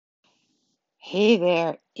Hey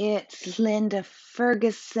there, it's Linda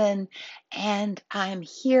Ferguson, and I'm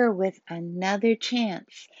here with another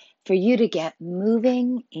chance for you to get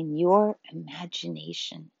moving in your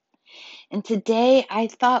imagination. And today I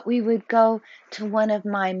thought we would go to one of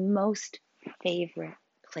my most favorite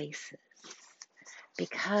places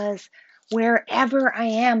because wherever I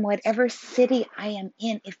am, whatever city I am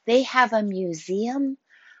in, if they have a museum,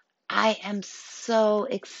 I am so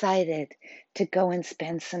excited to go and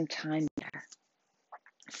spend some time there.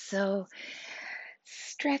 So,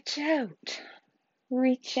 stretch out,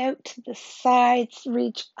 reach out to the sides,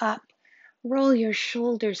 reach up, roll your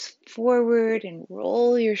shoulders forward and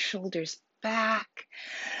roll your shoulders back.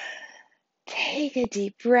 Take a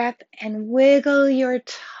deep breath and wiggle your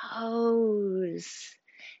toes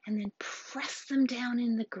and then press them down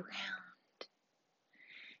in the ground.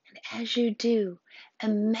 And as you do,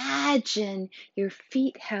 imagine your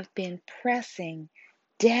feet have been pressing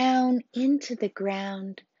down into the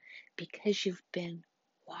ground because you've been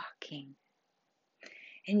walking.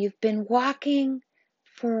 And you've been walking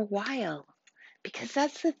for a while. Because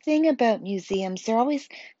that's the thing about museums. They're always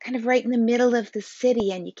kind of right in the middle of the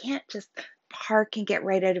city, and you can't just park and get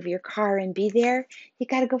right out of your car and be there. You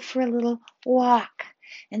got to go for a little walk.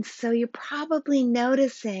 And so you're probably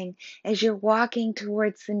noticing as you're walking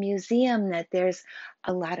towards the museum that there's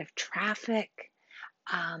a lot of traffic.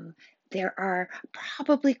 Um, there are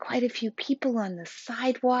probably quite a few people on the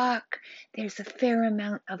sidewalk. There's a fair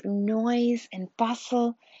amount of noise and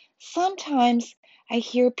bustle. Sometimes I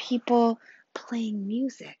hear people playing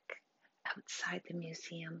music outside the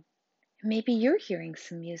museum. Maybe you're hearing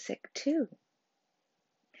some music too.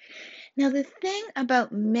 Now, the thing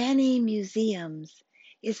about many museums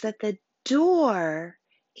is that the door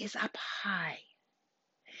is up high.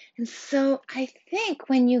 And so I think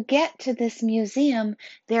when you get to this museum,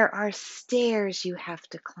 there are stairs you have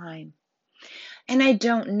to climb. And I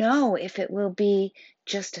don't know if it will be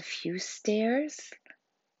just a few stairs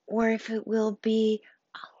or if it will be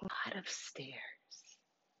a lot of stairs.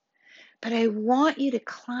 But I want you to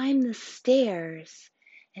climb the stairs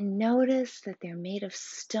and notice that they're made of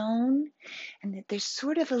stone and that there's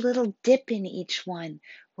sort of a little dip in each one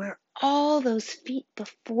where all those feet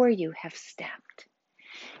before you have stepped.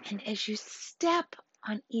 And as you step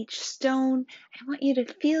on each stone, I want you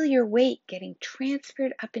to feel your weight getting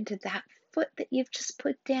transferred up into that foot that you've just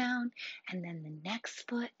put down, and then the next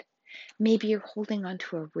foot. Maybe you're holding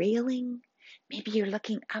onto a railing. Maybe you're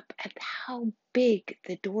looking up at how big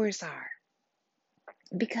the doors are.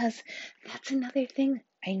 Because that's another thing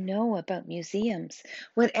I know about museums.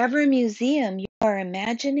 Whatever museum you are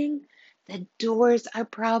imagining, the doors are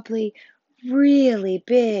probably really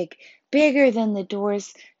big, bigger than the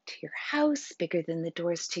doors to your house, bigger than the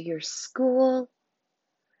doors to your school.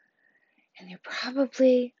 And they're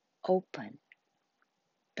probably open,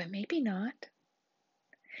 but maybe not.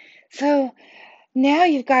 So now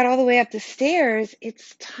you've got all the way up the stairs.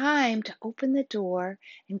 It's time to open the door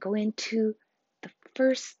and go into the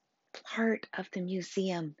first part of the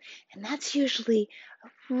museum. And that's usually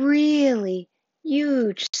a really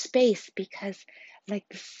huge space because like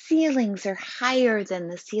the ceilings are higher than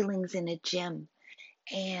the ceilings in a gym.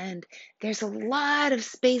 And there's a lot of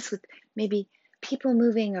space with maybe people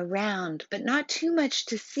moving around, but not too much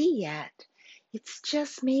to see yet. It's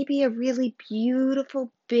just maybe a really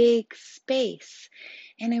beautiful big space.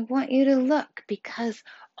 And I want you to look because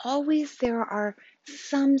always there are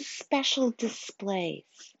some special displays.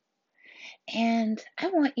 And I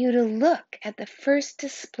want you to look at the first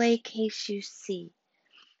display case you see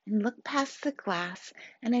and look past the glass.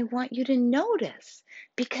 And I want you to notice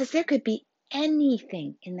because there could be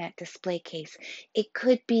anything in that display case. It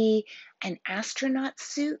could be an astronaut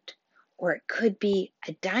suit, or it could be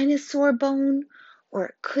a dinosaur bone, or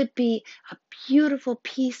it could be a beautiful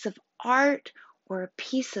piece of art or a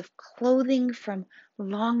piece of clothing from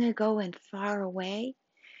long ago and far away.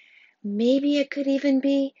 Maybe it could even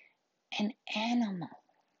be an animal.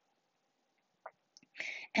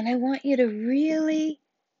 And I want you to really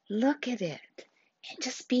look at it and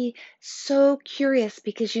just be so curious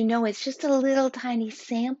because you know it's just a little tiny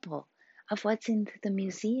sample of what's in the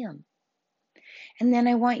museum. And then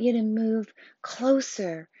I want you to move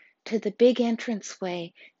closer to the big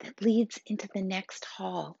entranceway that leads into the next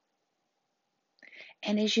hall.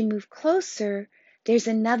 And as you move closer, there's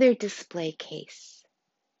another display case.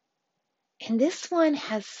 And this one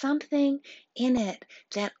has something in it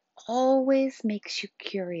that always makes you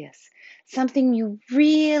curious, something you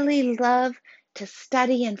really love to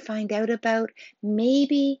study and find out about.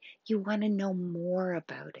 Maybe you want to know more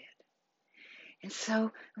about it. And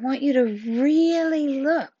so I want you to really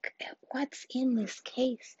look at what's in this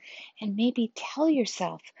case and maybe tell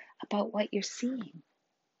yourself about what you're seeing.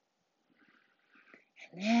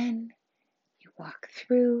 And then you walk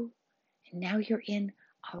through, and now you're in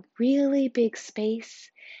a really big space.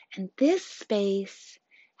 And this space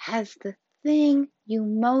has the thing you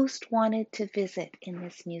most wanted to visit in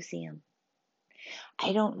this museum.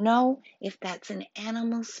 I don't know if that's an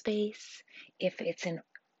animal space, if it's an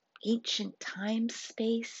ancient time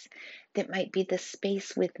space that might be the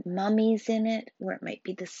space with mummies in it, or it might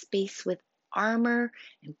be the space with armor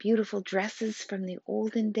and beautiful dresses from the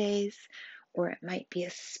olden days, or it might be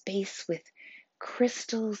a space with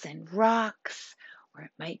crystals and rocks, or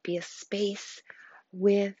it might be a space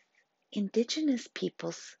with indigenous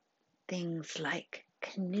people's things like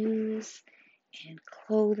canoes and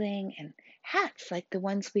clothing and hats like the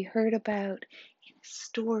ones we heard about in a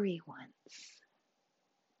story once.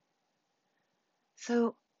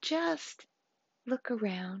 So just look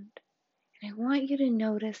around, and I want you to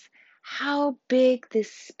notice how big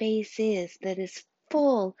this space is that is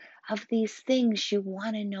full of these things you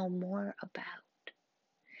want to know more about.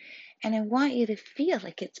 And I want you to feel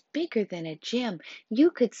like it's bigger than a gym. You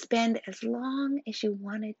could spend as long as you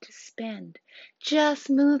wanted to spend just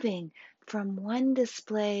moving from one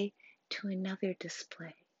display to another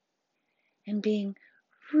display and being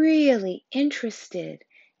really interested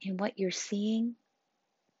in what you're seeing.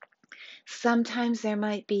 Sometimes there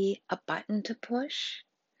might be a button to push.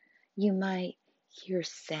 You might hear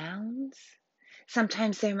sounds.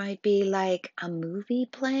 Sometimes there might be like a movie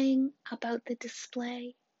playing about the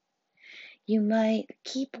display. You might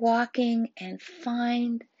keep walking and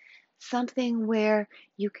find something where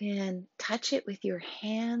you can touch it with your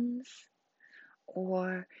hands,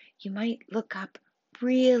 or you might look up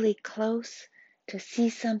really close to see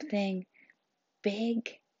something big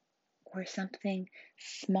or something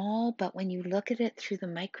small, but when you look at it through the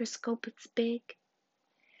microscope, it's big.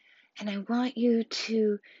 And I want you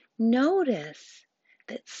to notice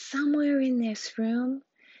that somewhere in this room,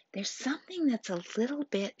 there's something that's a little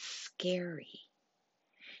bit scary.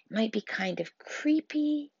 It might be kind of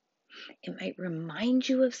creepy. It might remind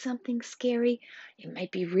you of something scary. It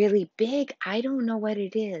might be really big. I don't know what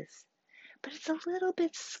it is, but it's a little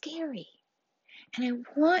bit scary. And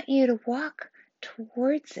I want you to walk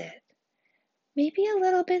towards it. Maybe a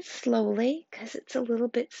little bit slowly because it's a little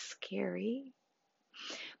bit scary.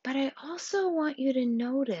 But I also want you to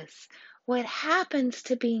notice what happens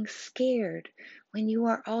to being scared when you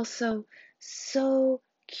are also so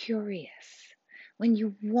curious, when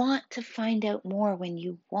you want to find out more, when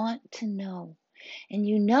you want to know, and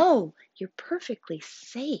you know you're perfectly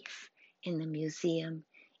safe in the museum,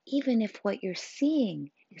 even if what you're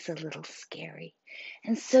seeing is a little scary.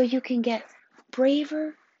 And so you can get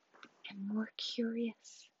braver and more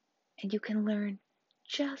curious, and you can learn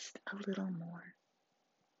just a little more.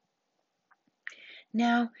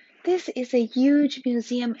 Now, this is a huge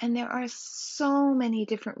museum, and there are so many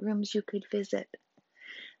different rooms you could visit.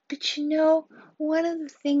 But you know, one of the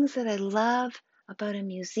things that I love about a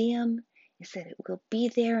museum is that it will be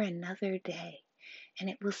there another day, and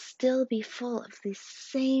it will still be full of these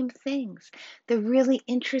same things, the really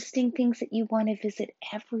interesting things that you want to visit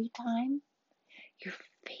every time, your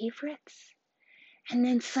favorites. And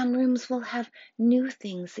then some rooms will have new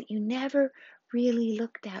things that you never really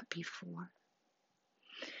looked at before.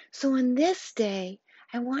 So on this day,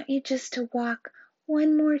 I want you just to walk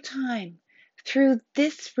one more time through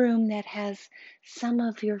this room that has some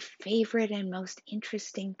of your favorite and most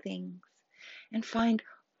interesting things and find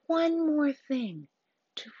one more thing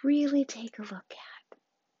to really take a look at.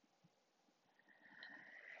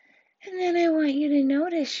 And then I want you to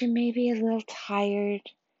notice you may be a little tired,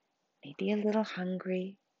 maybe a little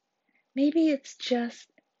hungry. Maybe it's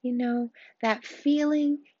just, that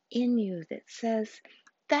feeling in you that says,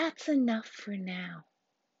 that's enough for now.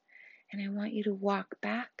 And I want you to walk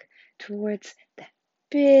back towards that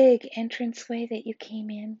big entranceway that you came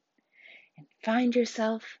in and find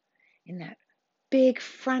yourself in that big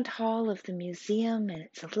front hall of the museum, and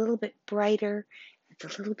it's a little bit brighter, it's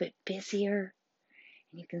a little bit busier,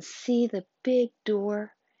 and you can see the big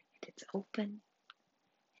door and it's open.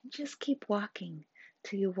 And just keep walking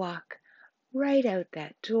till you walk right out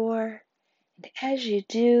that door. And as you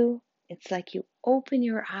do, it's like you open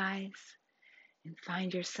your eyes and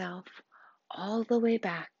find yourself all the way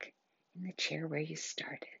back in the chair where you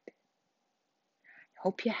started. I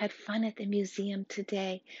hope you had fun at the museum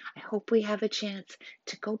today. I hope we have a chance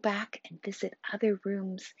to go back and visit other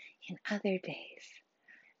rooms in other days.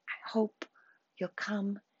 I hope you'll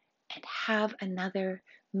come and have another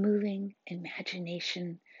moving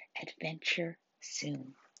imagination adventure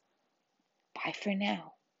soon. Bye for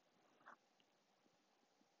now.